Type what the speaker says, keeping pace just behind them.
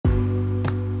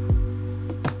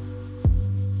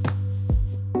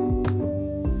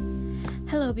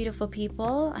Hello, beautiful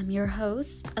people. I'm your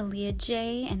host, Aaliyah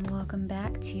J, and welcome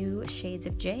back to Shades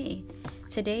of J.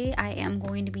 Today, I am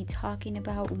going to be talking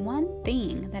about one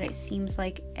thing that it seems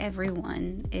like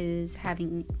everyone is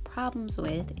having problems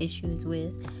with, issues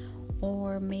with,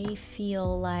 or may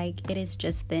feel like it is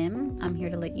just them. I'm here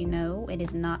to let you know it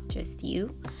is not just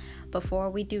you. Before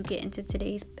we do get into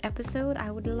today's episode,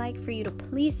 I would like for you to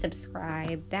please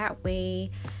subscribe. That way,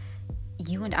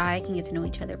 you and I can get to know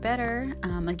each other better.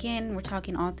 Again, we're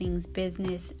talking all things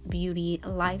business, beauty,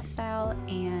 lifestyle,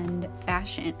 and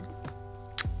fashion.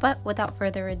 But without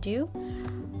further ado,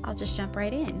 I'll just jump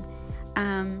right in.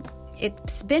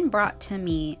 It's been brought to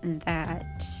me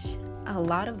that a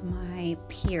lot of my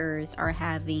peers are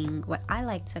having what I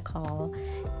like to call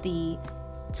the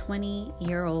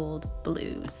 20-year-old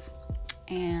blues.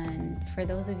 And for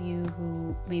those of you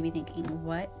who may be thinking,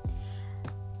 what?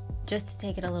 Just to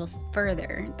take it a little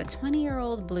further, the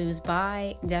 20-year-old blues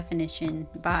by definition,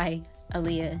 by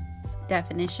Aaliyah's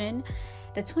definition,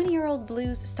 the 20-year-old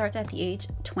blues starts at the age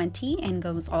 20 and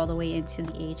goes all the way into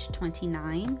the age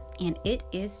 29. And it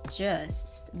is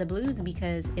just the blues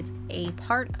because it's a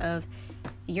part of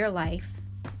your life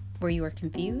where you are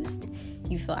confused,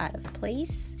 you feel out of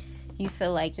place, you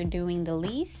feel like you're doing the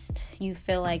least, you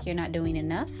feel like you're not doing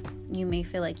enough, you may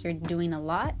feel like you're doing a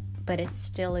lot, but it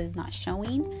still is not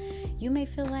showing. You may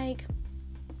feel like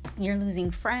you're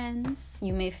losing friends.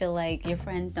 You may feel like your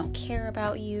friends don't care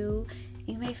about you.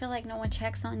 You may feel like no one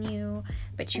checks on you,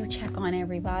 but you check on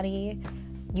everybody.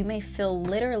 You may feel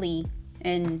literally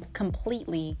and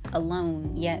completely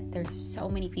alone, yet there's so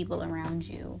many people around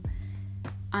you.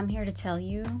 I'm here to tell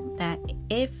you that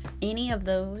if any of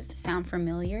those sound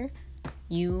familiar,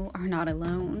 you are not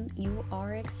alone. You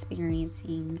are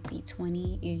experiencing the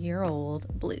 20-year-old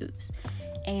blues.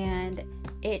 And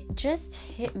it just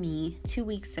hit me 2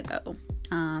 weeks ago.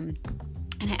 And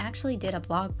I actually did a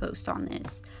blog post on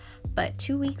this. But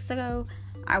 2 weeks ago,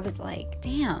 I was like,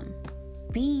 damn,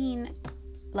 being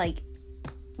like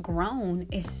grown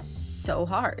is so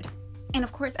hard. And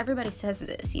of course, everybody says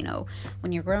this,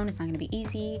 when you're grown, it's not going to be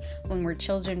easy. When we're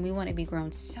children, we want to be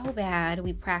grown so bad.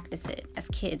 We practice it as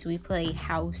kids. We play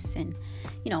house and,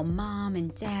 mom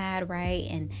and dad, right?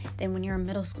 And then when you're in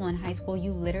middle school and high school,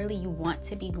 you want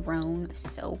to be grown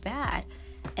so bad.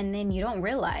 And then you don't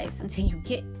realize until you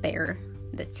get there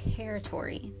the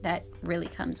territory that really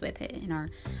comes with it. And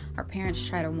our parents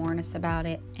try to warn us about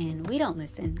it, and we don't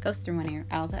listen. Goes through one ear,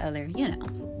 out the other.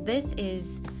 This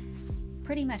is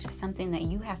pretty much something that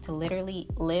you have to literally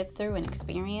live through and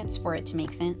experience for it to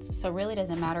make sense. So it really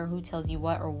doesn't matter who tells you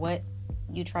what or what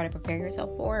you try to prepare yourself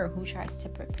for or who tries to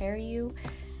prepare you.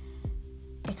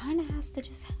 It kind of has to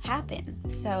just happen.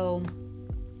 So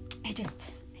it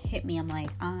just hit me. I'm like,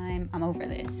 I'm over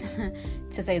this,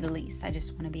 to say the least. I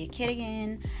just want to be a kid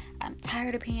again. I'm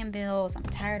tired of paying bills. I'm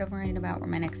tired of worrying about where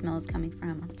my next meal is coming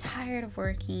from. I'm tired of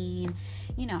working.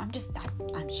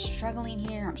 I'm struggling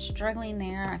here. I'm struggling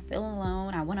there. I feel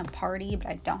alone. I want to party, but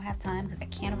I don't have time because I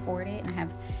can't afford it. And I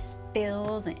have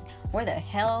bills. And where the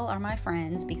hell are my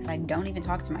friends? Because I don't even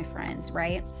talk to my friends,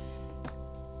 right?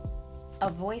 A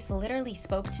voice literally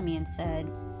spoke to me and said,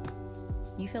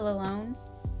 you feel alone?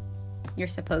 You're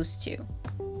supposed to.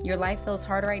 Your life feels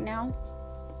hard right now?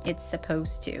 It's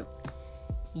supposed to.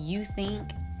 You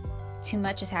think too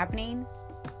much is happening?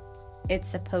 It's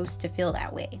supposed to feel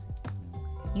that way.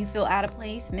 You feel out of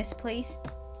place, misplaced?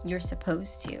 You're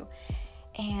supposed to.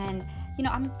 And,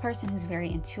 I'm a person who's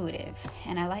very intuitive,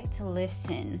 and I like to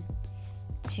listen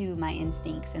to my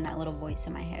instincts and that little voice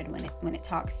in my head when it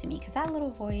talks to me, because that little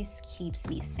voice keeps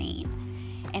me sane.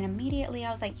 And immediately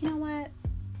I was like, you know what?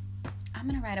 I'm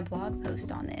going to write a blog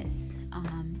post on this.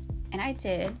 And I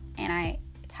did, and I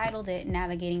titled it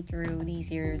Navigating Through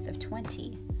These Years of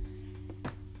 20.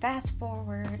 Fast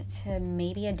forward to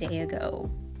maybe a day ago,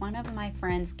 one of my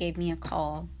friends gave me a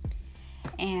call,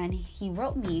 and he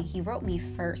wrote me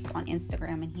first on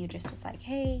Instagram, and he just was like,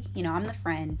 hey, I'm the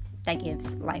friend that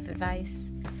gives life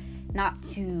advice, not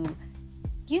to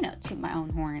toot my own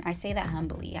horn. I say that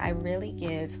humbly. I really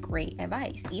give great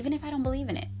advice, even if I don't believe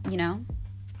in it,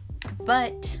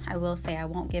 But I will say I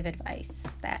won't give advice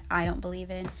that I don't believe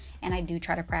in, and I do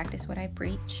try to practice what I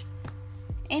preach.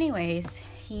 Anyways,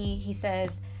 he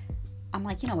says, I'm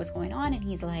like, what's going on? And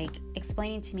he's like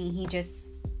explaining to me,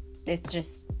 it's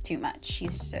just too much.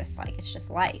 He's just like, it's just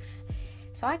life.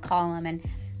 So I call him, and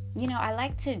I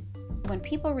like to, when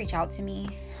people reach out to me,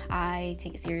 I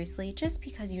take it seriously, just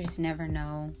because you just never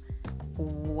know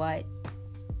what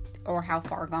or how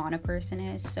far gone a person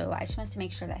is. So I just wanted to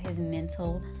make sure that his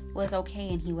mental was okay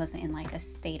and he wasn't in like a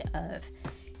state of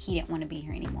he didn't want to be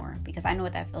here anymore, because I know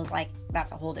what that feels like.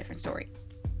 That's a whole different story.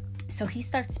 So he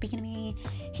starts speaking to me.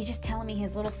 He's just telling me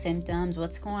his little symptoms,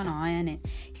 what's going on. And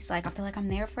he's like, I feel like I'm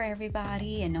there for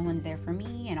everybody and no one's there for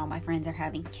me. And all my friends are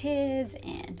having kids.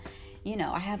 And,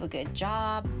 I have a good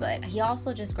job. But he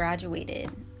also just graduated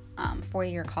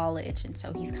 4-year college. And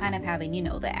so he's kind of having,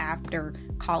 the after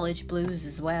college blues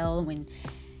as well. When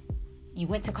you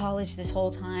went to college this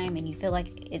whole time and you feel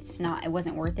like it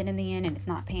wasn't worth it in the end and it's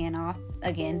not paying off.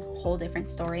 Again, whole different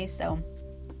story. So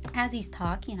as he's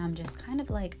talking, I'm just kind of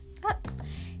like,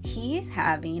 he's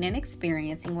having and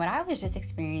experiencing what I was just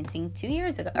experiencing 2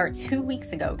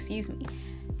 weeks ago,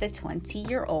 the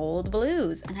 20-year-old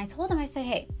blues. And I told him, I said,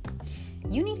 hey,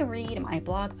 you need to read my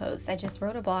blog post. I just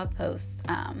wrote a blog post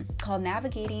called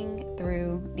Navigating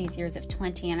Through These Years of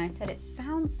 20. And I said, it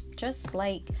sounds just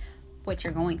like what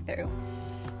you're going through.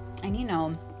 And,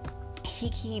 he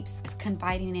keeps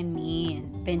confiding in me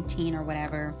and venting or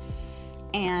whatever.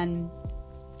 And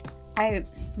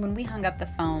when we hung up the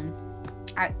phone,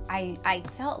 I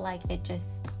felt like it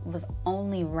just was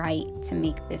only right to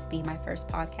make this be my first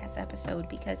podcast episode,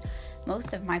 because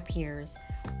most of my peers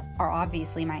are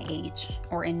obviously my age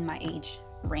or in my age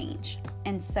range.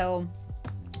 And so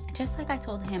just like I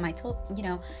told him,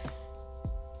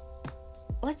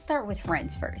 let's start with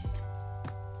friends first.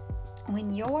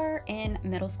 When you're in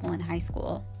middle school and high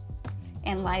school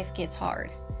and life gets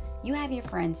hard, you have your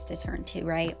friends to turn to,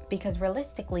 right? Because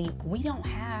realistically, we don't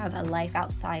have a life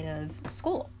outside of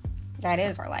school. That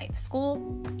is our life.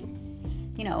 School,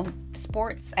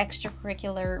 sports,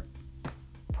 extracurricular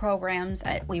programs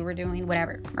that we were doing,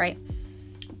 whatever, right?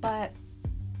 But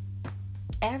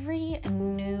every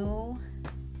new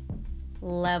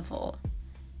level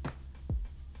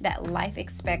that life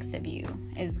expects of you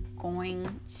is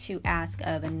going to ask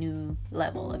of a new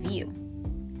level of you.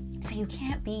 So you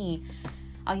can't be,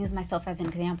 I'll use myself as an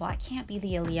example, I can't be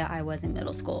the Aaliyah I was in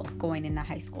middle school going into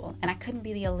high school. And I couldn't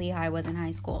be the Aaliyah I was in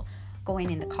high school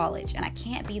going into college. And I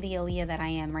can't be the Aaliyah that I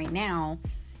am right now.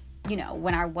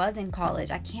 When I was in college,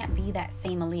 I can't be that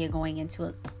same Aaliyah going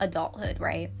into adulthood,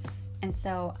 right? And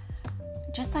so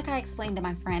just like I explained to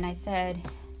my friend, I said,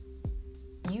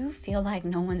 you feel like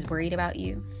no one's worried about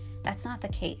you? That's not the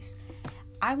case.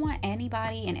 I want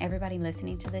anybody and everybody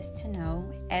listening to this to know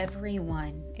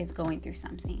everyone is going through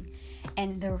something.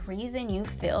 And the reason you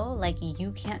feel like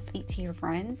you can't speak to your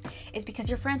friends is because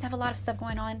your friends have a lot of stuff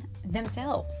going on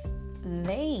themselves.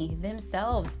 They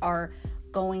themselves are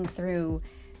going through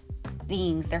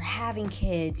things. They're having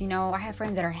kids. I have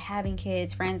friends that are having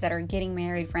kids, friends that are getting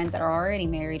married, friends that are already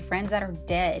married, friends that are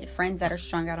dead, friends that are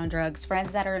strung out on drugs,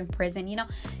 friends that are in prison,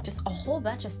 just a whole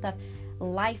bunch of stuff.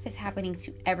 Life is happening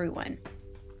to everyone.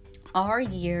 Our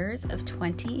years of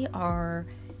 20 are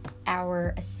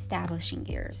our establishing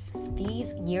years.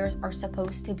 These years are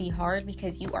supposed to be hard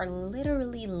because you are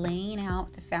literally laying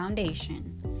out the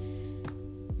foundation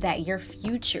that your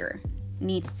future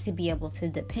needs to be able to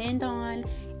depend on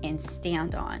and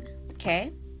stand on,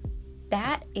 okay?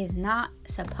 That is not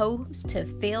supposed to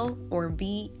feel or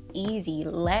be easy.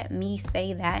 Let me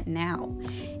say that now.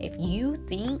 If you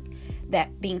think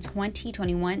that being 20,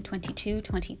 21, 22,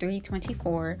 23,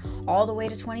 24, all the way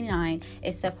to 29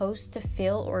 is supposed to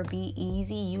feel or be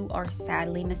easy, you are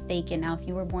sadly mistaken. Now, if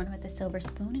you were born with a silver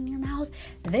spoon in your mouth,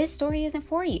 this story isn't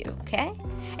for you, okay?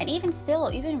 And even still,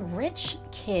 even rich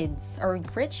kids or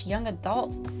rich young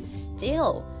adults,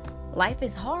 still, life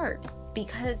is hard,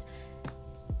 because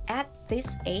at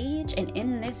this age and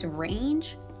in this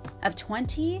range of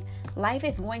 20, life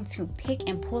is going to pick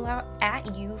and pull out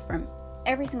at you from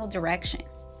every single direction.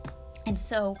 And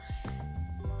so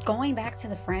going back to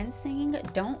the friends thing,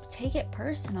 don't take it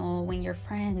personal when your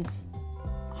friends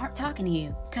aren't talking to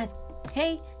you, because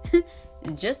hey,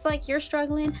 just like you're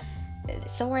struggling,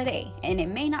 so are they. And it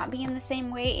may not be in the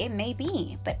same way, it may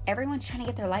be, but everyone's trying to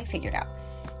get their life figured out.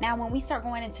 Now, when we start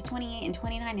going into 28 and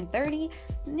 29 and 30,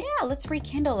 yeah, let's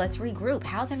rekindle, let's regroup.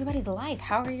 How's everybody's life?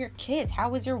 How are your kids?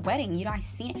 How was your wedding? I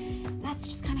see it. That's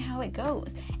just kind of how it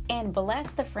goes. And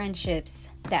bless the friendships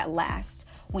that last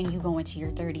when you go into your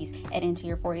 30s and into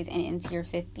your 40s and into your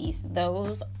 50s.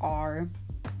 Those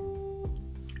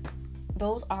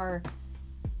are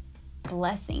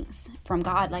blessings from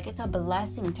God. Like, it's a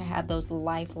blessing to have those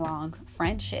lifelong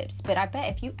friendships. But I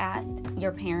bet if you asked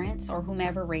your parents or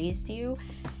whomever raised you,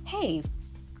 hey,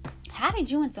 how did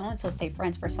you and so-and-so stay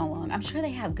friends for so long? I'm sure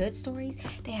they have good stories,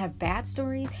 they have bad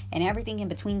stories, and everything in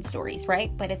between stories,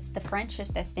 right? But it's the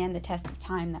friendships that stand the test of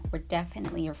time that were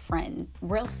definitely your friend,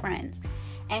 real friends.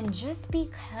 And just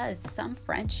because some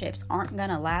friendships aren't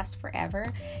gonna last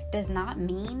forever does not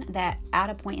mean that at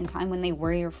a point in time when they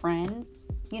were your friend,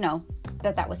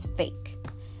 that was fake.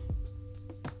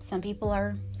 Some people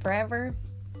are forever,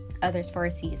 others for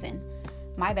a season.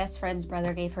 My best friend's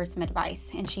brother gave her some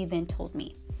advice, and she then told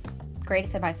me,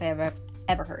 greatest advice I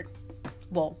ever heard.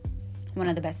 Well, one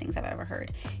of the best things I've ever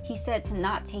heard. He said to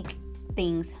not take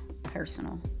things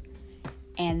personal.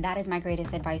 And that is my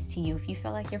greatest advice to you. If you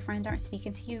feel like your friends aren't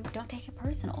speaking to you, don't take it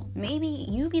personal. Maybe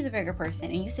you be the bigger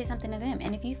person and you say something to them.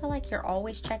 And if you feel like you're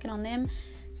always checking on them,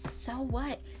 so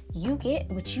what? You get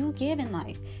what you give in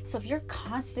life. So if you're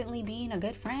constantly being a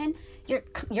good friend,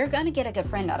 you're going to get a good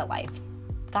friend out of life.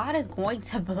 God is going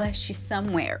to bless you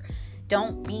somewhere.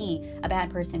 Don't be a bad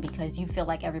person because you feel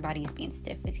like everybody's being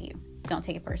stiff with you. Don't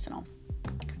take it personal.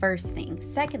 First thing.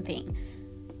 Second thing,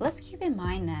 let's keep in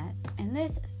mind that in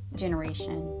this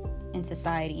generation, in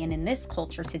society, and in this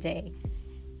culture today,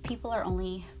 people are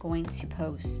only going to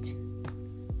post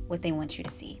what they want you to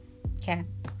see. Okay?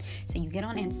 So you get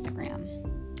on Instagram,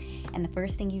 and the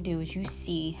first thing you do is you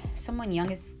see someone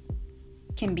young as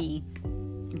can be,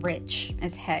 rich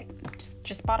as heck,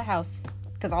 just bought a house,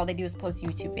 because all they do is post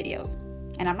YouTube videos.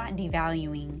 And I'm not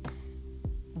devaluing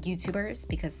YouTubers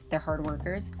because they're hard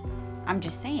workers. I'm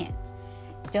just saying,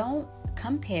 don't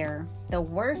compare. The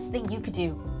worst thing you could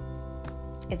do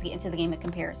is get into the game of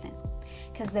comparison.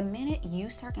 Because the minute you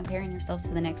start comparing yourself to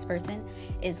the next person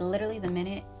is literally the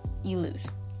minute you lose.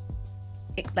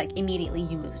 Like immediately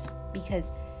you lose. Because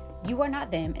you are not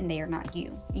them and they are not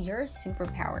you. Your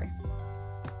superpower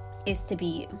is to be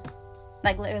you.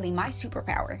 Like literally my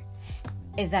superpower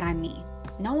is that I'm me.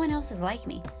 No one else is like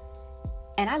me.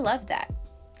 And I love that.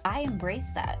 I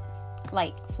embrace that.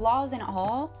 Like flaws and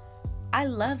all, I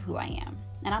love who I am.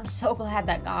 And I'm so glad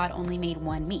that God only made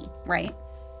one me, right?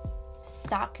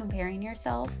 Stop comparing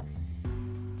yourself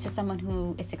to someone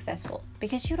who is successful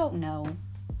because you don't know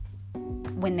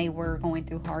when they were going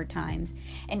through hard times.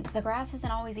 And the grass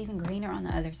isn't always even greener on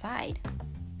the other side.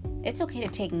 It's okay to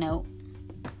take note,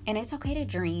 and it's okay to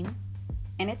dream,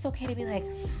 and it's okay to be like,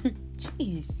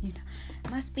 geez, it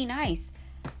must be nice.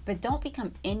 But don't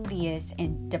become envious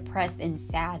and depressed and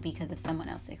sad because of someone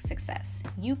else's success.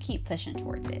 You keep pushing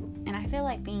towards it. And I feel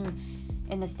like being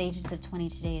in the stages of 20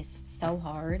 today is so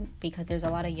hard because there's a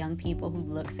lot of young people who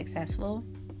look successful.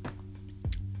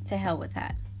 To hell with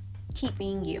that. Keep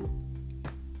being you.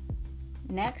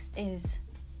 Next is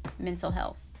mental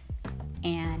health.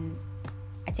 And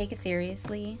I take it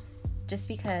seriously just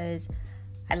because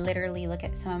I literally look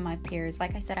at some of my peers.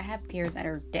 Like I said, I have peers that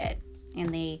are dead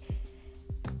and they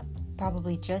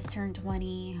probably just turned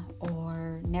 20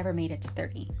 or never made it to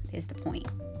 30 is the point.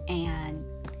 And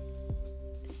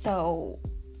so,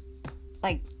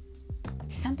 like,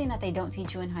 something that they don't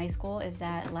teach you in high school is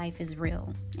that life is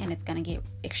real and it's going to get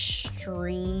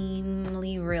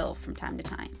extremely real from time to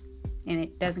time. And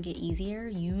it doesn't get easier,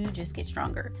 you just get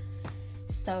stronger.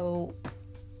 So,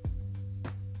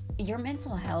 your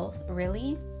mental health,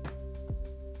 really,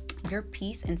 your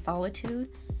peace and solitude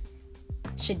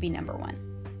should be number one.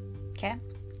 Okay?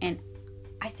 And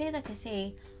I say that to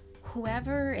say,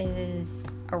 whoever is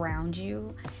around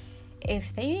you,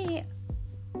 if they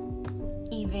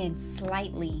even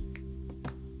slightly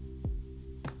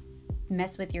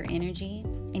mess with your energy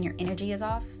and your energy is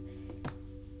off,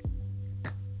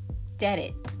 dead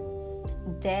it.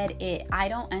 I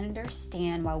don't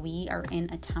understand why we are in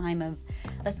a time of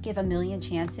let's give a million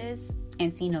chances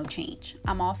and see no change.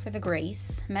 I'm all for the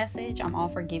grace message. I'm all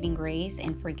for giving grace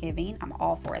and forgiving. I'm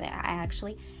all for that. I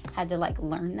actually had to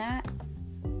learn that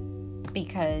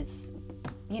because,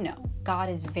 God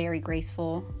is very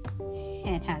graceful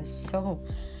and has so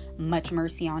much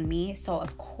mercy on me. So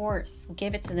of course,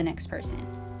 give it to the next person.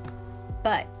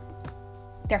 But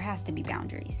there has to be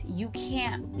boundaries. You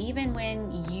can't, even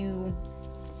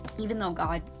though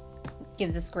God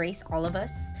gives us grace, all of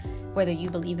us, whether you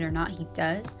believe it or not, He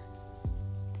does.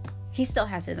 He still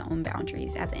has His own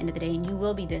boundaries at the end of the day, and you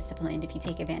will be disciplined if you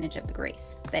take advantage of the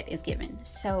grace that is given.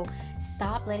 So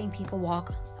stop letting people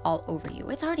walk all over you.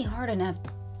 It's already hard enough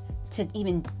to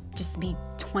even just be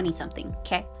 20 something,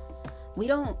 okay? We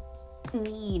don't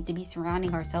need to be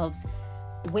surrounding ourselves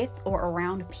with or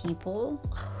around people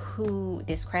who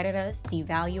discredit us,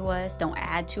 devalue us, don't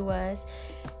add to us,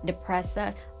 depress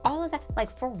us, all of that.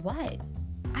 Like, for what?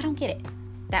 I don't get it.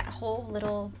 That whole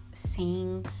little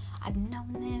saying, I've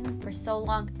known them for so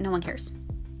long. No one cares.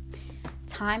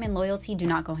 Time and loyalty do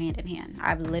not go hand in hand.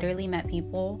 I've literally met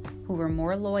people who were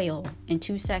more loyal in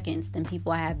 2 seconds than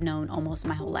people I have known almost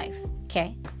my whole life.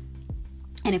 Okay?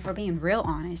 And if we're being real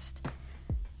honest,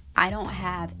 I don't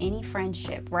have any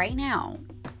friendship right now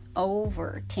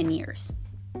over 10 years.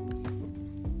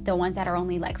 The ones that are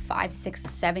only 5, 6,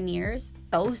 7 years,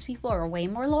 those people are way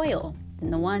more loyal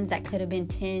than the ones that could have been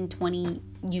 10, 20,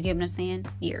 you get what I'm saying,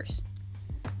 years.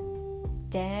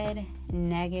 Dead,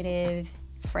 negative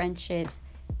friendships,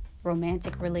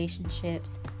 romantic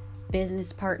relationships,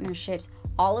 business partnerships,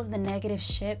 all of the negative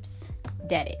ships,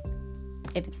 dead it.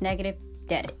 If it's negative,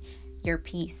 dead it. Your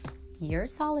peace, your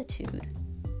solitude,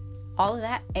 all of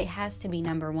that, it has to be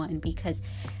number one, because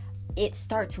it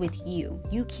starts with you.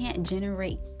 You can't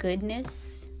generate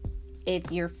goodness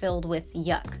if you're filled with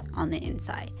yuck on the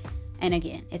inside. And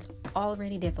again, it's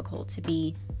already difficult to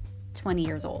be 20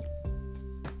 years old.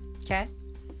 Okay?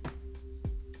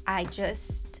 I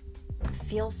just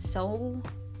feel so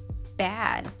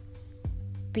bad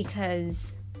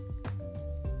because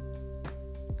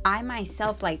I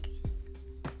myself, like,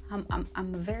 I'm a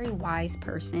very wise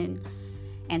person.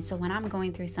 And so when I'm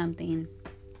going through something,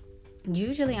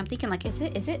 usually I'm thinking like, is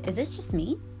this just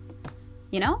me?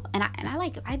 You know? And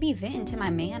I be venting to my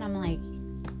man. I'm like,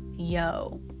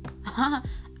 yo,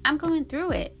 I'm going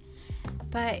through it.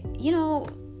 But, you know,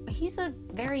 he's a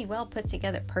very well put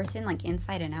together person, like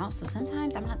inside and out. So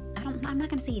sometimes I'm not going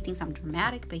to say he thinks I'm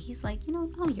dramatic, but he's like, you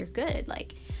know, oh, you're good.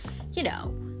 Like, you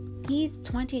know, he's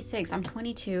 26. I'm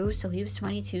 22. So he was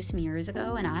 22 some years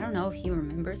ago. And I don't know if he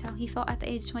remembers how he felt at the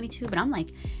age of 22, but I'm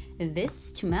like, this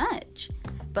is too much.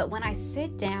 But when I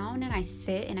sit down and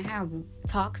I have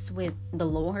talks with the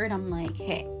Lord, I'm like,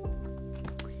 hey,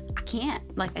 I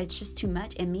can't. Like, it's just too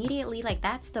much. Immediately, like,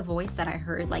 that's the voice that I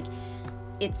heard. Like,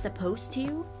 it's supposed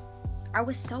to. I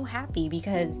was so happy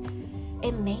because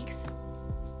it makes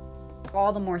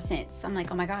all the more sense. I'm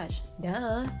like, oh my gosh,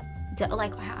 duh.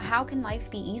 Like, how can life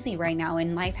be easy right now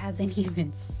and life hasn't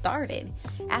even started?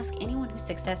 Ask anyone who's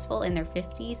successful in their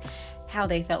 50s how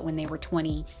they felt when they were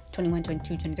 20, 21,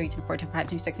 22, 23, 24, 25,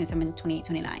 26, 27, 28,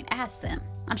 29. Ask them.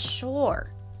 I'm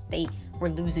sure they were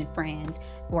losing friends,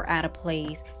 were out of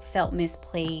place, felt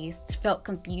misplaced, felt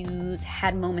confused,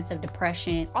 had moments of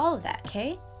depression, all of that,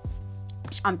 okay?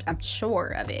 I'm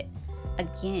sure of it.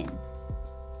 Again,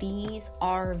 these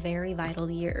are very vital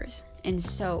years. And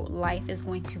so life is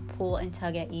going to pull and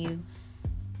tug at you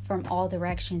from all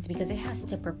directions because it has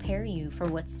to prepare you for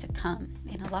what's to come.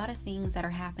 And a lot of things that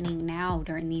are happening now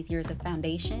during these years of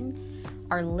foundation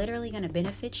are literally going to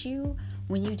benefit you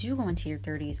when you do go into your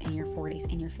 30s and your 40s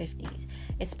and your 50s.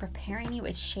 It's preparing you,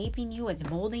 it's shaping you, it's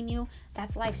molding you.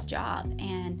 That's life's job.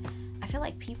 And I feel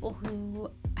like people who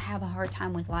have a hard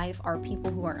time with life are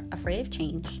people who are afraid of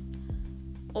change,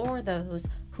 or those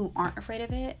who aren't afraid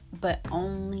of it but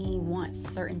only want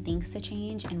certain things to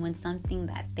change. And when something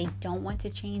that they don't want to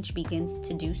change begins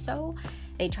to do so,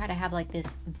 they try to have like this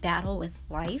battle with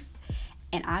life.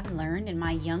 And I've learned in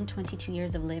my young 22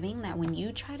 years of living that when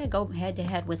you try to go head to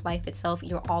head with life itself,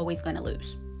 you're always going to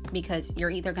lose, because you're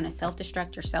either going to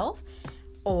self-destruct yourself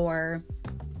or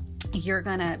you're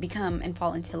going to become and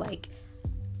fall into like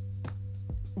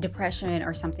depression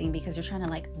or something, because you're trying to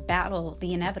like battle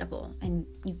the inevitable. And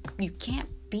you can't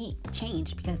beat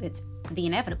change because it's the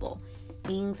inevitable.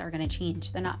 Things are going to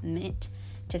change. They're not meant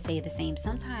to stay the same.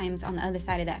 Sometimes on the other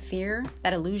side of that fear,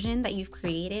 that illusion that you've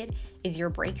created is your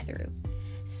breakthrough.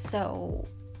 So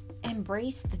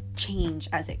embrace the change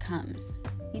as it comes.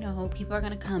 You know, people are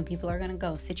going to come, people are going to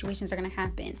go, situations are going to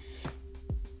happen,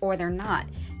 or they're not.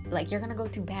 Like, you're going to go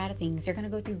through bad things, you're going to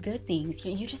go through good things.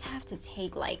 You just have to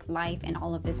take like life and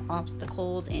all of its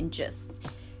obstacles and just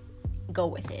go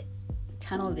with it.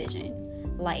 Tunnel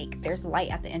vision. Like, there's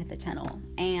light at the end of the tunnel.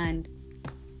 And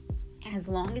as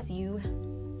long as you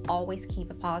always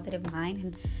keep a positive mind,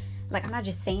 and like, I'm not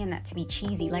just saying that to be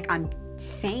cheesy, like, I'm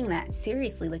saying that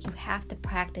seriously. Like, you have to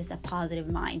practice a positive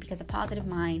mind, because a positive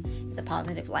mind is a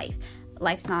positive life.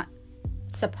 Life's not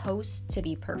supposed to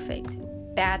be perfect.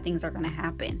 Bad things are going to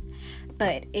happen,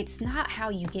 but it's not how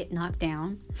you get knocked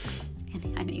down.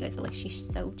 And I know you guys are like, she's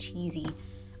so cheesy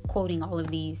quoting all of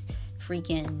these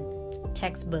freaking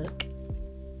textbook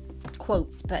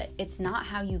quotes, but it's not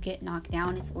how you get knocked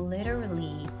down. It's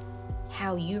literally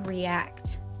how you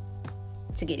react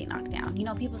to getting knocked down. You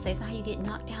know, people say it's not how you get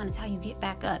knocked down, it's how you get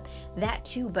back up. That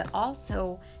too, but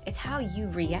also it's how you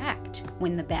react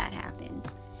when the bad happens.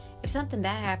 If something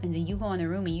bad happens and you go in the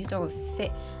room and you throw a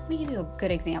fit, let me give you a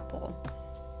good example.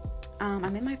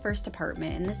 I'm in my first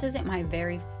apartment, and this isn't my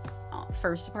very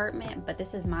first apartment, but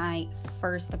this is my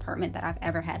first apartment that I've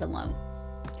ever had alone,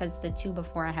 because the two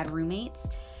before I had roommates.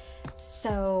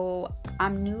 So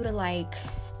I'm new to like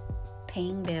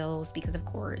paying bills, because of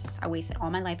course I wasted all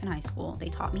my life in high school. They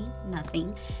taught me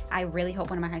nothing. I really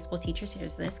hope one of my high school teachers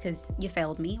hears this, because you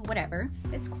failed me. Whatever,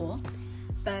 it's cool.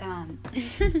 But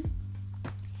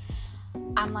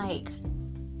I'm like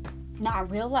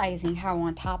not realizing how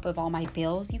on top of all my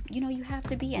bills you know you have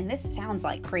to be. And this sounds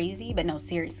like crazy, but no,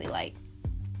 seriously, like,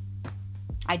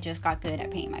 I just got good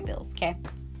at paying my bills, okay,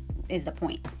 is the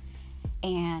point.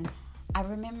 And I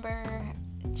remember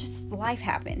just life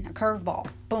happened. A curveball,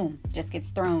 boom, just gets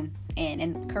thrown in.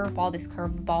 And this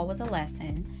curveball was a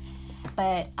lesson.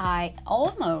 But I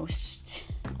almost,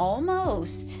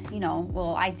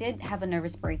 I did have a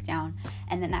nervous breakdown.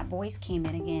 And then that voice came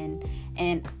in again.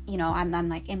 And, I'm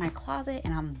like in my closet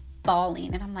and I'm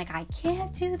bawling. And I'm like, I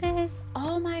can't do this.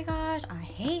 Oh my gosh, I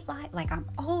hate life. Like, I'm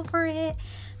over it.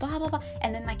 Blah, blah, blah.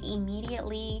 And then, like,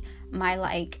 immediately my,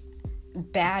 like,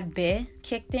 bad bit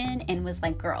kicked in and was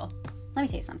like, girl, let me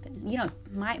tell you something.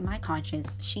 My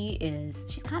conscience, she's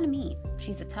kind of mean.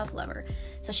 She's a tough lover.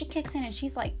 So she kicks in and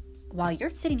she's like, while you're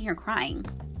sitting here crying,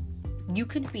 you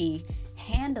could be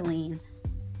handling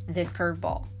this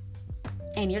curveball.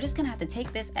 And you're just going to have to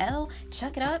take this L,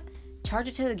 chuck it up, charge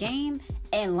it to the game,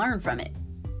 and learn from it.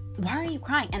 Why are you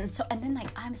crying? And then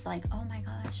like, I'm just like, oh my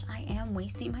gosh, I am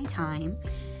wasting my time.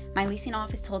 My leasing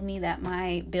office told me that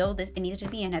my bill, it needed to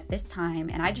be in at this time.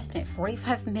 And I just spent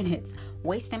 45 minutes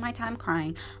wasting my time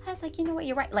crying. I was like, you know what?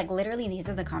 You're right. Like, literally, these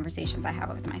are the conversations I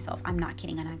have with myself. I'm not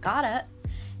kidding. And I got up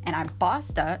and I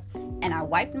bossed up and I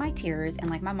wiped my tears. And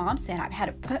like my mom said, I've had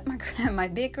to put my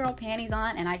big girl panties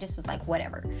on. And I just was like,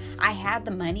 whatever. I had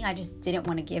the money. I just didn't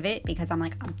want to give it because I'm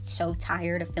so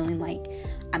tired of feeling like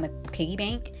I'm a piggy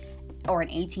bank or an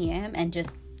ATM and just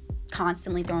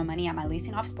constantly throwing money at my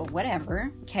leasing office. But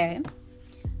whatever. Okay.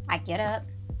 I get up.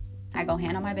 I go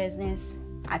handle my business.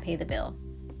 I pay the bill.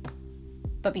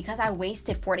 But because I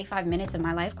wasted 45 minutes of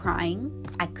my life crying,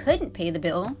 I couldn't pay the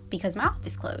bill because my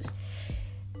office closed.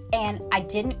 And I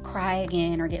didn't cry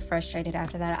again or get frustrated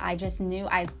after that. I just knew,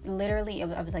 I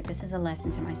was like, this is a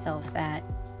lesson to myself that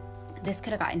this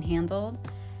could have gotten handled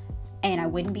and I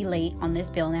wouldn't be late on this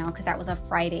bill now because that was a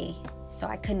Friday. So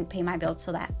I couldn't pay my bill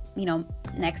till that,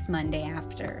 next Monday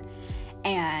after.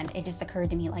 And it just occurred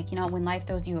to me, like, when life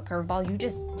throws you a curveball, you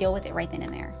just deal with it right then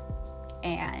and there.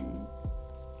 And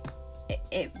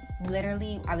it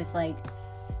literally, I was like,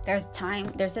 there's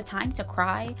a time to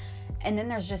cry. And then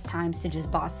there's just times to just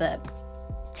boss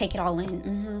up, take it all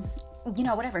in,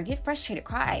 whatever, get frustrated,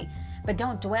 cry, but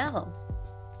don't dwell.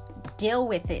 Deal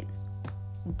with it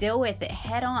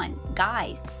head on.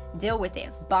 Guys, deal with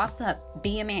it. Boss up,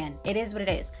 be a man. It is what it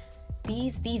is.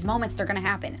 These moments, they're going to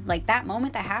happen. Like that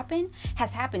moment that happened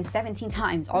has happened 17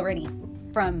 times already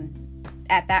from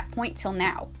at that point till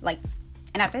now. Like,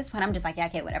 and at this point, I'm just like, yeah,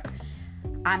 okay, whatever.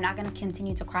 I'm not going to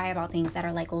continue to cry about things that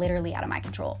are like literally out of my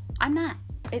control. I'm not.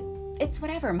 It's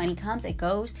whatever. Money comes, it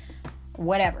goes,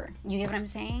 whatever. You get what I'm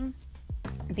saying?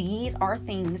 These are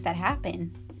things that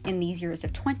happen in these years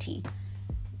of 20.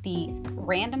 These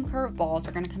random curveballs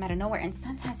are going to come out of nowhere. And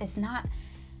sometimes it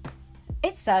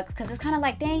sucks because it's kind of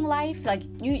like, dang, life, like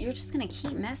you're just going to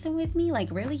keep messing with me. Like,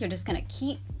 really? You're just going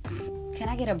to can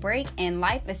I get a break? And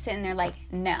life is sitting there like,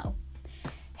 no.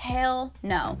 Hell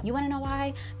no. You want to know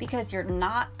why? Because you're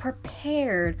not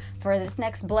prepared for this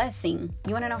next blessing.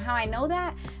 You want to know how I know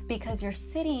that? Because you're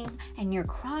sitting and you're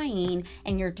crying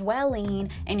and you're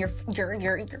dwelling and you're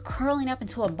curling up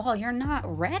into a ball. You're not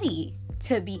ready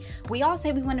to be. We all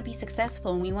say we want to be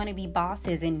successful and we want to be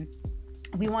bosses and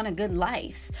we want a good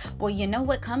life. Well, you know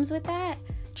what comes with that?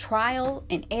 Trial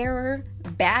and error,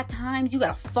 bad times. You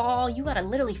got to fall. You got to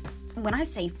literally when I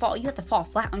say fall, you have to fall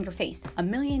flat on your face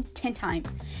 10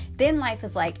 times. Then life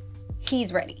is like,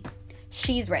 he's ready.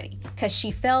 She's ready. Because she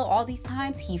fell all these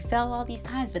times. He fell all these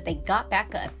times, but they got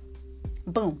back up.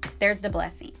 Boom. There's the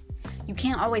blessing. You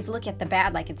can't always look at the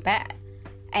bad like it's bad.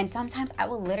 And sometimes I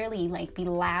will literally like be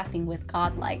laughing with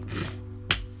God like,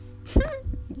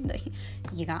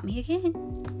 you got me again.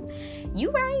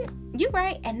 You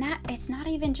right. And that it's not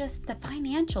even just the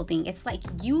financial thing. It's like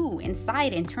you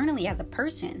inside internally as a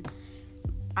person.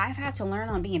 I've had to learn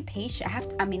on being patient.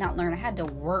 I had to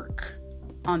work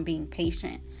on being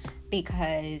patient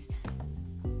because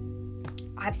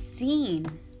I've seen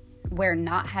where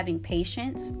not having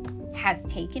patience has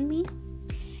taken me,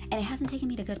 and it hasn't taken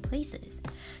me to good places.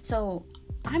 So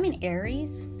I'm an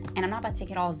Aries, and I'm not about to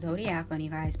take it all zodiac on you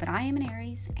guys, but I am an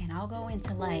Aries, and I'll go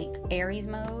into like Aries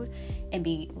mode and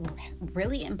be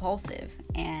really impulsive,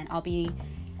 and I'll be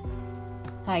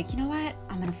like, you know what?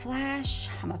 I'm going to flash.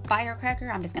 I'm a firecracker.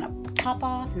 I'm just going to pop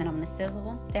off, and then I'm going to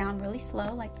sizzle down really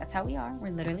slow. Like, that's how we are.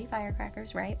 We're literally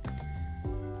firecrackers, right?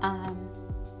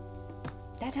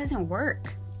 That doesn't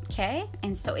work, okay?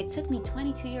 And so it took me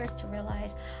 22 years to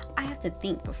realize I have to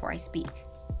think before I speak.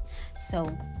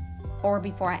 Or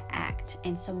before I act.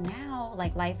 And so now,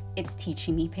 like life, it's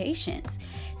teaching me patience.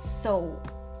 So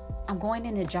I'm going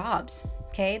into jobs,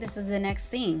 okay? This is the next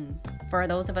thing. For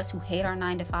those of us who hate our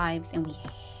 9-to-5s and we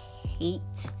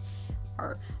hate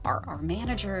our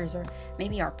managers or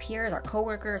maybe our peers, our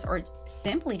coworkers, or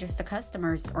simply just the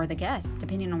customers or the guests,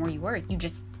 depending on where you work, you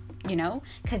just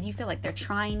because you feel like they're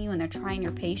trying you and they're trying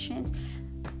your patience.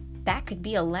 That could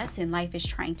be a lesson life is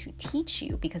trying to teach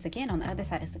you, because again, on the other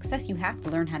side of success, you have to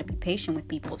learn how to be patient with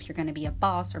people if you're going to be a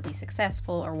boss or be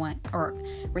successful or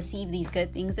receive these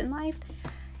good things in life.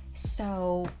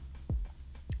 So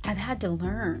I've had to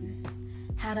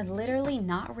learn how to literally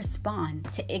not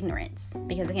respond to ignorance,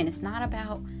 because again, it's not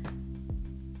about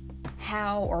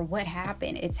how or what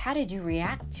happened, it's how did you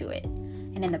react to it.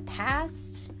 And in the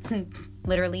past,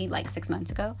 literally like 6 months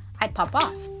ago, I'd pop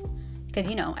off. Because,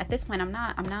 at this point, I'm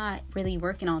not really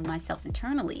working on myself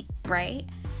internally, right?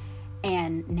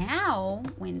 And now,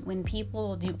 when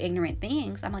people do ignorant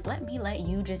things, I'm like, let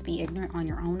you just be ignorant on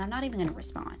your own. I'm not even going to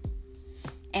respond.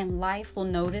 And life will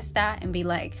notice that and be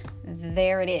like,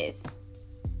 there it is.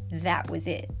 That was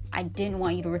it. I didn't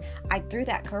want you to... I threw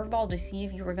that curveball to see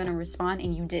if you were going to respond,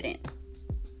 and you didn't.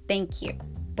 Thank you.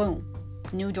 Boom.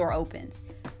 New door opens.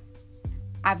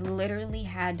 I've literally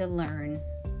had to learn,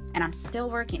 and I'm still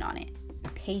working on it,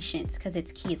 patience, because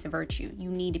it's key. It's a virtue. You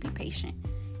need to be patient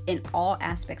in all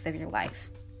aspects of your life,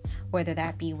 whether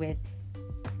that be with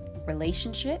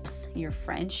relationships, your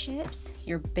friendships,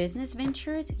 your business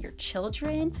ventures, your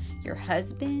children, your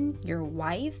husband, your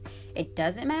wife. It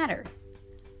doesn't matter.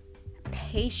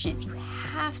 Patience. You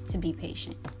have to be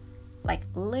patient, like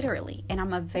literally. And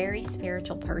I'm a very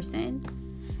spiritual person,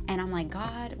 and I'm like,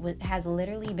 God has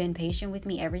literally been patient with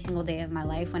me every single day of my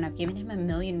life. When I've given him a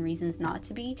million reasons not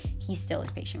to be, he still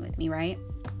is patient with me, right?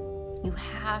 You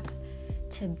have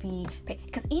to be,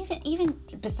 because even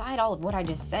beside all of what I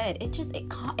just said,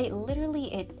 it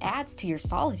literally adds to your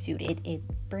solitude. It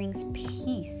brings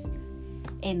peace,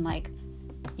 and like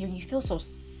you feel so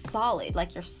solid.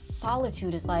 Like your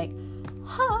solitude is like,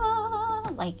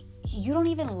 like you don't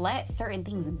even let certain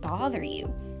things bother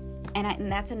you.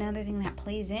 And that's another thing that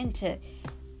plays into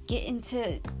get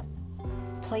into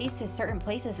certain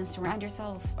places and surround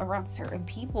yourself around certain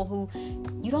people who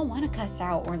you don't want to cuss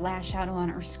out or lash out on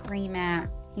or scream at,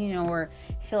 or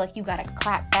feel like you gotta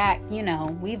clap back.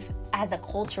 As a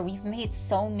culture, we've made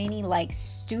so many like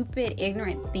stupid,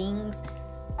 ignorant things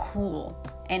cool.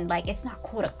 And like, it's not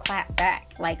cool to clap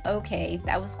back. Like, okay,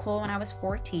 that was cool when I was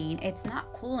 14. It's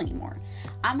not cool anymore.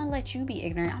 I'm gonna let you be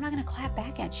ignorant. I'm not gonna clap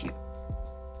back at you.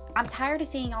 I'm tired of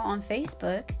seeing y'all on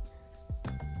Facebook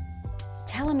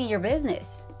telling me your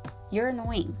business. You're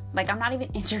annoying. Like, I'm not even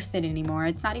interested anymore.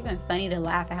 It's not even funny to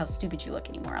laugh at how stupid you look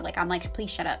anymore. Like, I'm like, please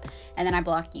shut up. And then I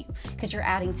block you because you're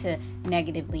adding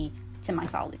negatively to my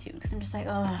solitude. Because I'm just like,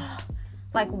 oh,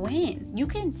 like when? You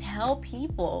can tell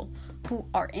people who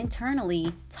are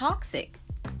internally toxic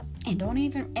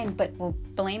but will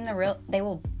blame they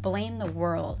will blame the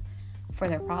world for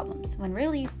their problems. When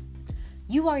really,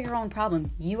 you are your own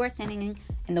problem. You are standing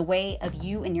in the way of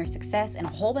you and your success and a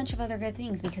whole bunch of other good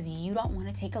things because you don't want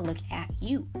to take a look at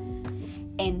you.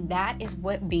 And that is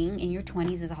what being in your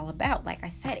 20s is all about. Like I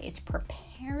said, it's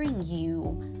preparing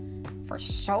you for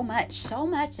so much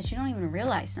that you don't even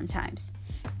realize sometimes.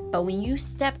 But when you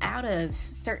step out of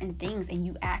certain things and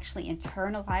you actually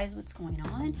internalize what's going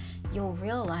on, you'll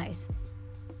realize,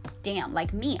 damn,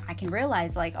 like me, I can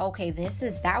realize like, okay,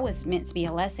 that was meant to be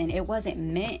a lesson. It wasn't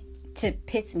meant to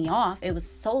piss me off. It was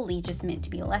solely just meant to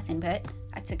be a lesson, but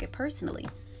I took it personally.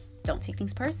 Don't take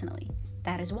things personally.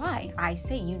 That is why I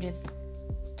say you just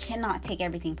cannot take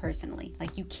everything personally.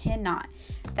 Like, you cannot.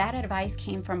 That advice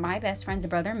came from my best friend's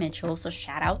brother, Mitchell, so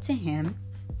shout out to him.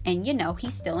 And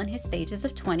he's still in his stages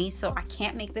of 20, so I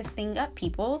can't make this thing up,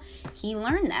 people. He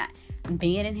learned that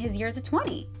being in his years of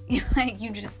 20. Like, you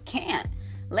just can't.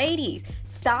 Ladies,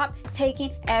 stop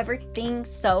taking everything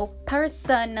so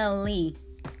personally.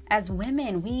 As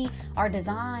women, we are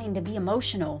designed to be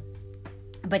emotional.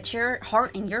 But your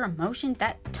heart and your emotion,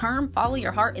 that term, follow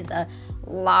your heart, is a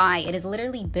lie. It is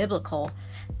literally biblical.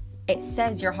 It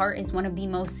says your heart is one of the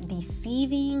most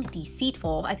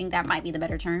deceitful, I think that might be the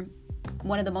better term,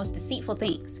 one of the most deceitful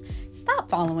things. Stop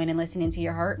following and listening to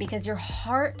your heart, because your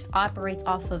heart operates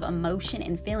off of emotion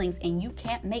and feelings, and you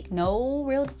can't make no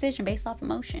real decision based off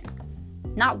emotion.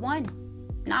 Not one.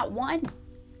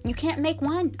 You can't make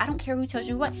one. I don't care who tells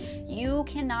you what. You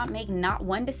cannot make not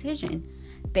one decision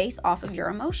based off of your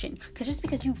emotion. Because just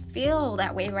because you feel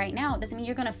that way right now doesn't mean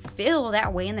you're going to feel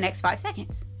that way in the next 5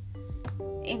 seconds.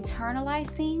 Internalize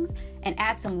things and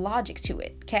add some logic to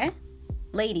it, okay?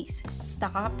 Ladies,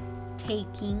 stop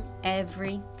taking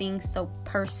everything so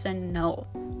personal.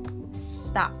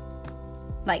 Stop.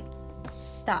 Like,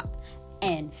 stop.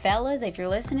 And fellas, if you're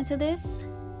listening to this,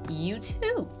 you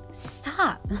too.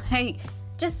 Stop. Like,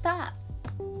 just stop.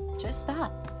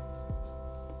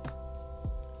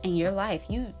 In your life,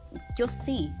 you'll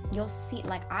see.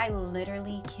 Like, I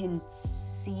literally can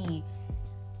see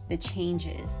the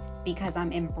changes because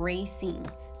I'm embracing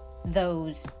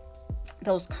those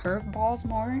curveballs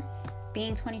more.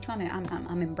 Being 22,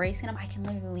 I'm embracing them. I can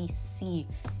literally see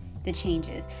the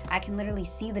changes. I can literally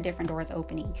see the different doors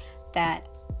opening that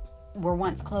were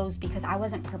once closed because I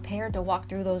wasn't prepared to walk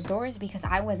through those doors, because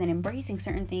I wasn't embracing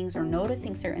certain things or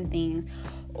noticing certain things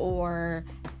or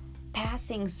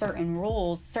passing certain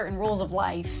rules of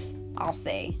life, I'll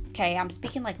say. Okay, I'm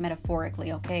speaking like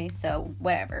metaphorically, okay? So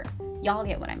whatever. Y'all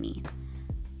get what I mean.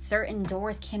 Certain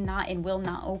doors cannot and will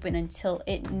not open until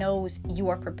it knows you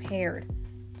are prepared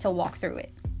to walk through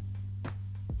it.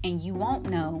 And you won't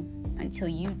know until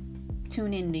you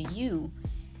tune into you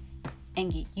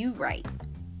and get you right.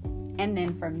 And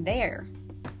then from there,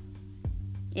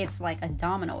 it's like a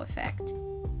domino effect.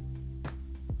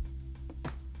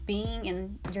 Being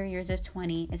in your years of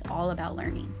 20 is all about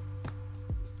learning.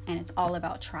 And it's all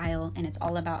about trial, and it's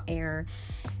all about error,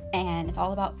 and it's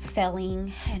all about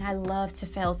failing. And I love to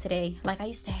fail today. Like, I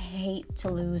used to hate to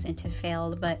lose and to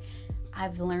fail, but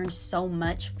I've learned so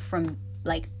much from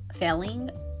like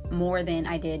failing more than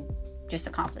I did just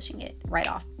accomplishing it right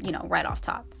off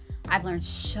top. I've learned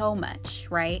so much,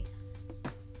 right?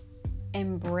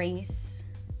 Embrace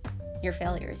your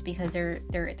failures, because they're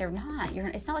not.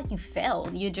 It's not like you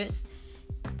failed. You just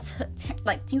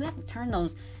you have to turn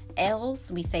those L's.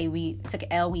 We say we took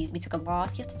an L, we took a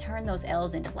loss. You have to turn those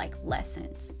L's into like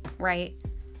lessons, right?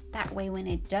 That way, when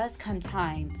it does come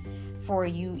time for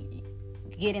you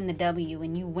to get in the W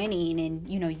and you winning and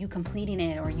you completing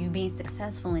it or you being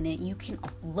successful in it, you can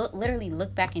literally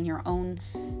look back in your own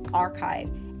archive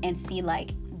and see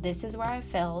like, this is where I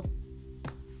failed,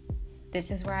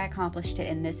 this is where I accomplished it,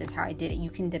 and this is how I did it. You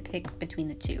can depict between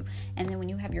the two. And then when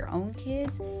you have your own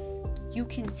kids, you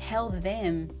can tell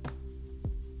them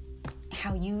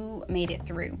how you made it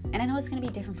through. And I know it's going to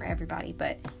be different for everybody,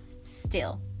 but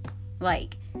still,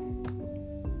 like,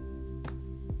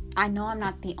 I know I'm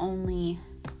not the only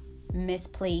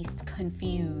misplaced,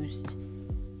 confused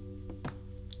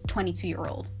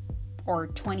 22-year-old or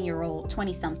 20-year-old,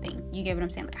 20-something. You get what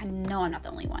I'm saying? Like, I know I'm not the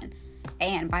only one.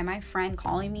 And by my friend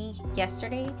calling me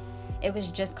yesterday, it was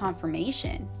just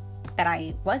confirmation that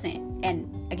I wasn't.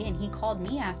 And again, he called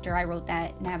me after I wrote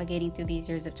that Navigating Through These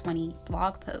Years of 20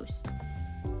 blog post.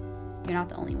 You're not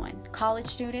the only one. College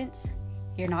students,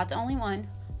 you're not the only one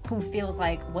who feels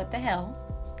like, what the hell?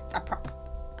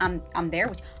 I'm there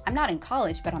with you. I'm not in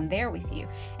college, but I'm there with you.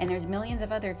 And there's millions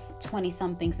of other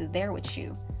 20-somethings that are there with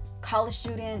you. College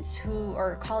students who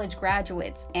are college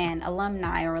graduates and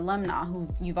alumni or alumna who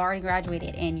you've already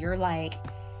graduated, and you're like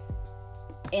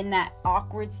in that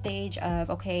awkward stage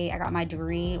of, okay, I got my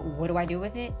degree, what do I do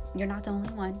with it? You're not the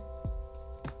only one.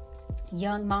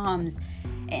 Young moms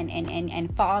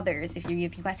and fathers, if you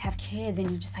guys have kids and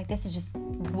you're just like, this is just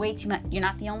way too much, you're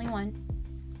not the only one.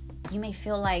 You may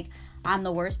feel like, I'm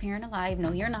the worst parent alive.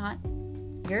 No, you're not.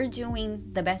 You're doing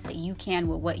the best that you can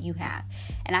with what you have.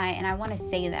 And I want to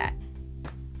say that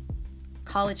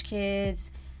college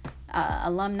kids,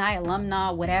 alumni,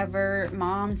 alumna, whatever,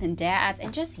 moms and dads,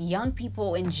 and just young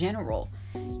people in general,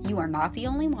 you are not the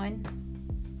only one,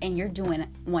 and you're doing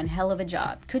one hell of a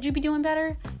job. Could you be doing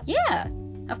better? Yeah,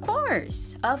 of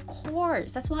course.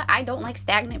 That's why I don't like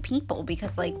stagnant people,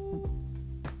 because like,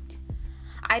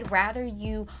 I'd rather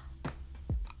you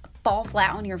fall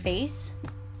flat on your face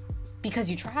because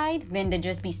you tried than to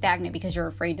just be stagnant because you're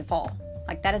afraid to fall.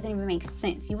 Like, that doesn't even make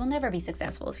sense. You will never be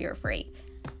successful if you're afraid.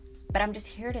 But I'm just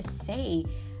here to say,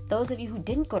 those of you who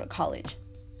didn't go to college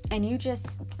and you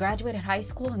just graduated high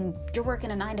school and you're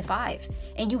working a 9-to-5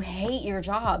 and you hate your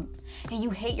job and you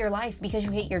hate your life because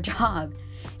you hate your job,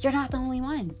 you're not the only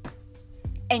one.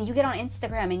 And you get on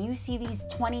Instagram and you see these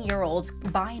 20-year-olds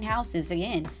buying houses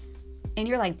again, and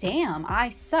you're like, damn, I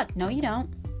suck. No, you don't.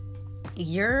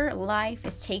 Your life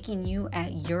is taking you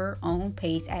at your own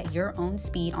pace, at your own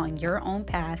speed, on your own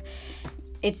path.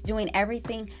 It's doing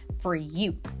everything for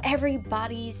you.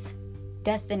 Everybody's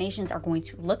destinations are going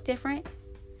to look different.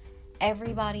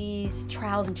 Everybody's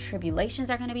trials and tribulations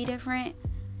are going to be different.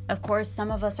 Of course,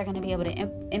 some of us are going to be able to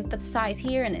empathize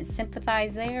here and then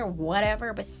sympathize there,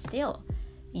 whatever, but still,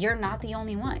 you're not the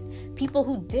only one. People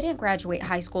who didn't graduate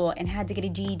high school and had to get a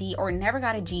GED or never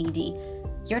got a GED,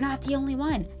 you're not the only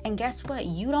one. And guess what?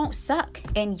 You don't suck.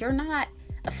 And you're not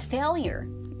a failure.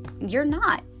 You're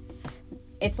not.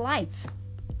 It's life.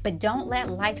 But don't let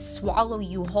life swallow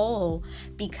you whole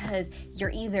because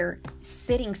you're either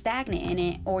sitting stagnant in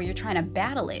it or you're trying to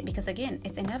battle it. Because again,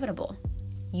 it's inevitable.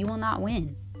 You will not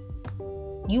win.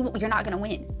 You're not going to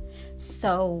win.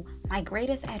 So my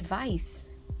greatest advice,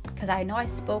 because I know I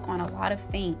spoke on a lot of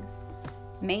things,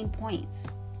 main points.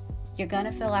 You're going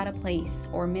to feel out of place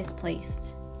or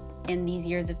misplaced. in these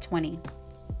years of 20,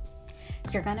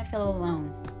 you're going to feel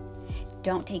alone.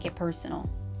 Don't take it personal.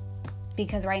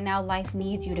 Because right now, life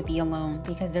needs you to be alone,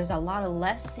 because there's a lot of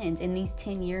lessons in these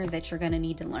 10 years that you're going to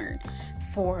need to learn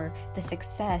for the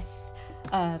success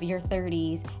of your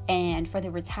 30s and for the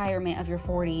retirement of your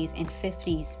 40s and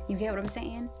 50s. You get what I'm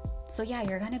saying? So yeah,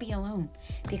 you're going to be alone,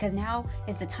 because now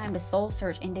is the time to soul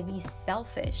search and to be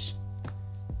selfish.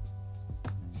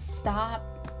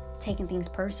 Stop taking things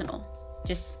personal.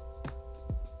 Just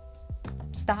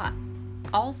stop.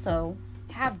 Also,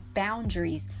 have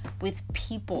boundaries with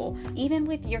people, even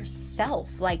with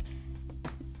yourself. Like,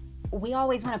 we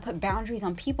always want to put boundaries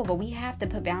on people, but we have to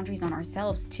put boundaries on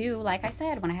ourselves too. Like I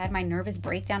said, when I had my nervous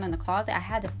breakdown in the closet, I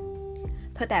had to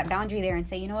put that boundary there and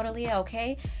say, you know what, Aaliyah,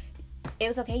 okay, it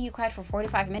was okay, you cried for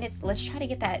 45 minutes. Let's try to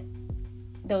get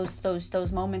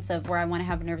those moments of where I want to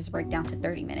have a nervous breakdown to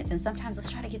 30 minutes. And sometimes let's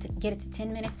try to get it to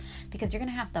 10 minutes, because you're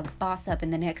going to have to boss up in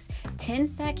the next 10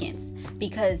 seconds,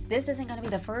 because this isn't going to be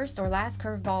the first or last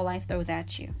curveball life throws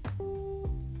at you.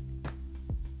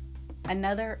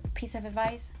 Another piece of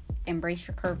advice: embrace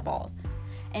your curveballs,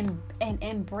 and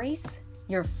embrace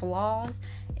your flaws,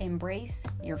 embrace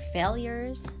your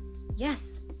failures.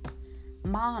 Yes,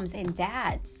 moms and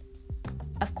dads,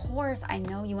 of course, I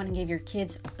know you want to give your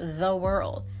kids the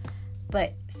world,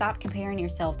 but stop comparing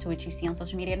yourself to what you see on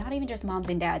social media. Not even just moms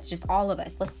and dads, just all of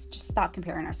us. Let's just stop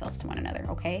comparing ourselves to one another,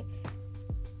 okay?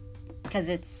 Because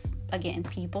it's, again,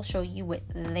 people show you what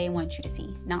they want you to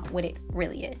see, not what it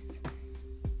really is.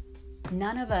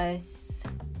 None of us,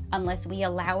 unless we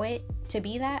allow it to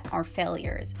be that, are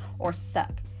failures or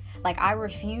suck. Like, I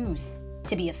refuse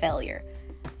to be a failure.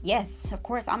 Yes, of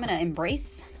course, I'm going to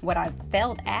embrace what I've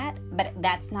failed at, but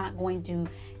that's not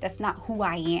who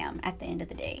I am at the end of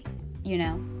the day, you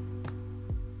know?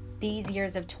 These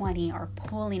years of 20 are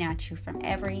pulling at you from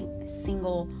every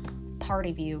single part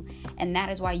of you, and that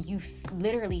is why you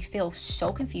literally feel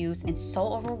so confused and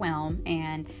so overwhelmed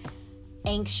and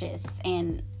anxious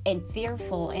and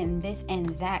fearful and this and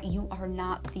that. You are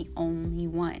not the only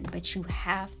one, but you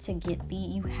have to be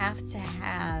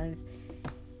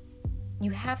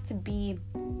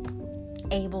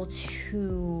able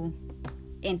to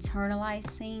internalize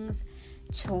things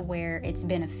to where it's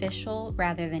beneficial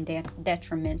rather than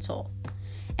detrimental.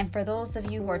 And for those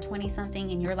of you who are 20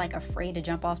 something and you're like afraid to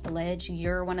jump off the ledge,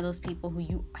 you're one of those people who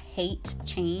you hate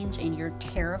change and you're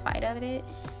terrified of it.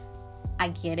 I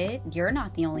get it. You're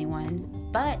not the only one.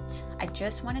 But I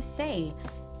just want to say,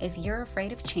 if you're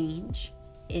afraid of change,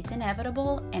 it's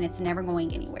inevitable and it's never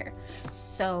going anywhere.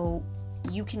 So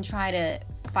you can try to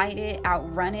fight it,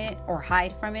 outrun it, or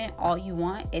hide from it all you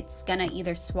want. It's gonna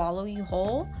either swallow you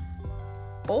whole,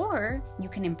 or you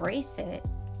can embrace it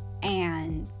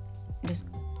and just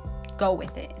go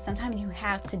with it. Sometimes you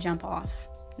have to jump off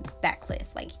that cliff.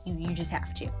 Like, you just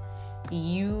have to.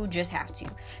 You just have to.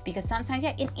 Because sometimes,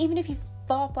 yeah, even if you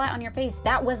fall flat on your face,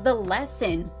 that was the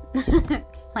lesson.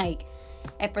 Like,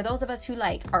 and for those of us who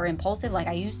like are impulsive, like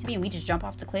I used to be, and we just jump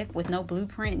off the cliff with no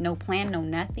blueprint, no plan, no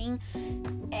nothing,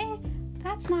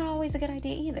 that's not always a good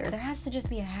idea either. There has to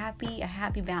just be a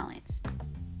happy balance.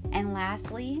 And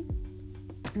lastly,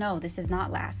 no, this is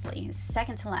not lastly, it's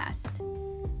second to last.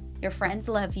 Your friends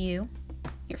love you.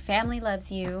 Your family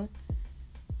loves you.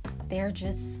 They're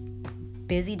just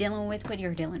busy dealing with what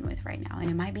you're dealing with right now. And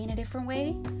it might be in a different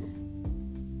way.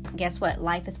 Guess what?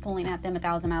 Life is pulling at them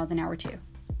 1,000 miles an hour too.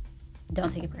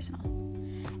 Don't take it personal.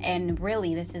 And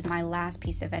really, this is my last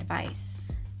piece of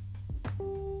advice,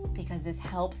 because this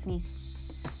helps me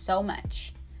so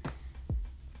much.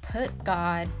 Put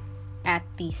God at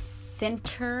the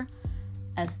center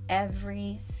of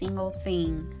every single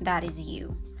thing that is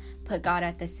you. Put God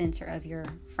at the center of your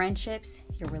friendships,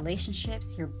 your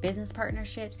relationships, your business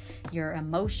partnerships, your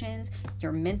emotions,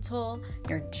 your mental,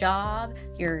 your job,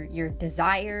 your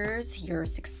desires, your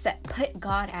success. Put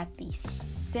God at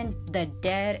the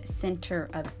dead center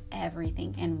of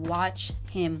everything and watch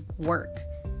Him work.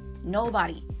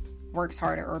 Nobody works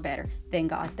harder or better than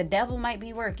God. The devil might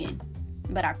be working,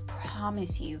 but I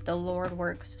promise you, the Lord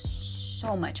works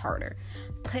so much harder.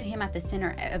 Put Him at the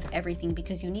center of everything,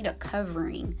 because you need a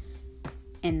covering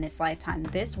in this lifetime.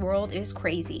 This world is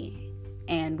crazy,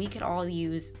 and we could all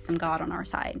use some God on our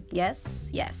side.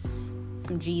 Yes,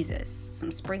 some Jesus,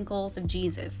 some sprinkles of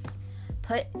Jesus.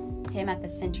 Put Him at the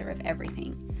center of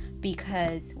everything,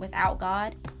 because without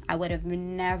God, I would have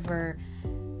never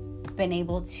been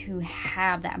able to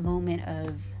have that moment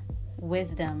of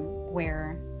wisdom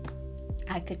where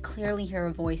I could clearly hear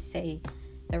a voice say,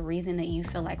 the reason that you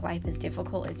feel like life is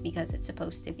difficult is because it's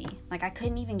supposed to be. Like, I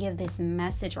couldn't even give this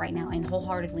message right now and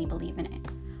wholeheartedly believe in it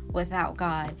without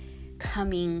God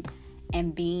coming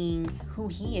and being who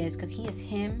he is, because he is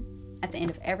him at the end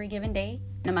of every given day.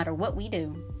 No matter what we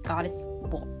do, God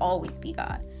will always be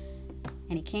God.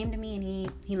 And he came to me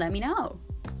and he let me know,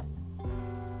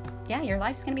 yeah, your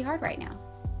life's going to be hard right now.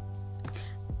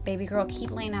 Baby girl,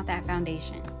 keep laying out that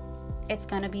foundation. It's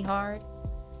going to be hard.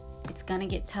 It's going to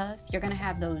get tough. You're going to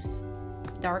have those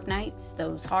dark nights,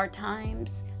 those hard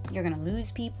times. You're going to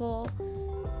lose people,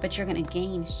 but you're going to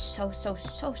gain so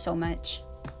much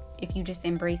if you just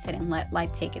embrace it and let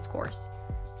life take its course.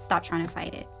 Stop trying to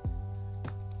fight it.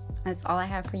 That's all I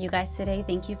have for you guys today.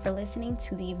 Thank you for listening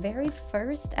to the very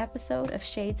first episode of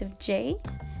Shades of J,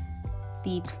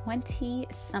 the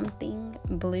 20-something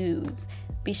blues.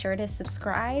 Be sure to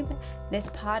subscribe. This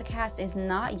podcast is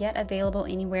not yet available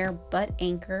anywhere but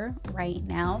Anchor right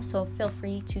now, so feel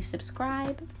free to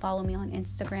subscribe. Follow me on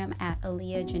Instagram at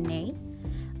Aaliyah Janae.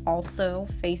 Also,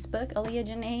 Facebook, Aaliyah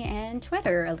Janae, and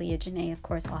Twitter, Aaliyah Janae. Of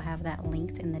course, I'll have that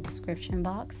linked in the description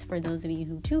box for those of you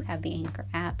who do have the Anchor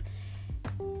app.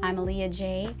 I'm Aaliyah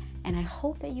J, and I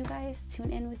hope that you guys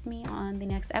tune in with me on the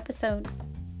next episode.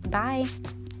 Bye!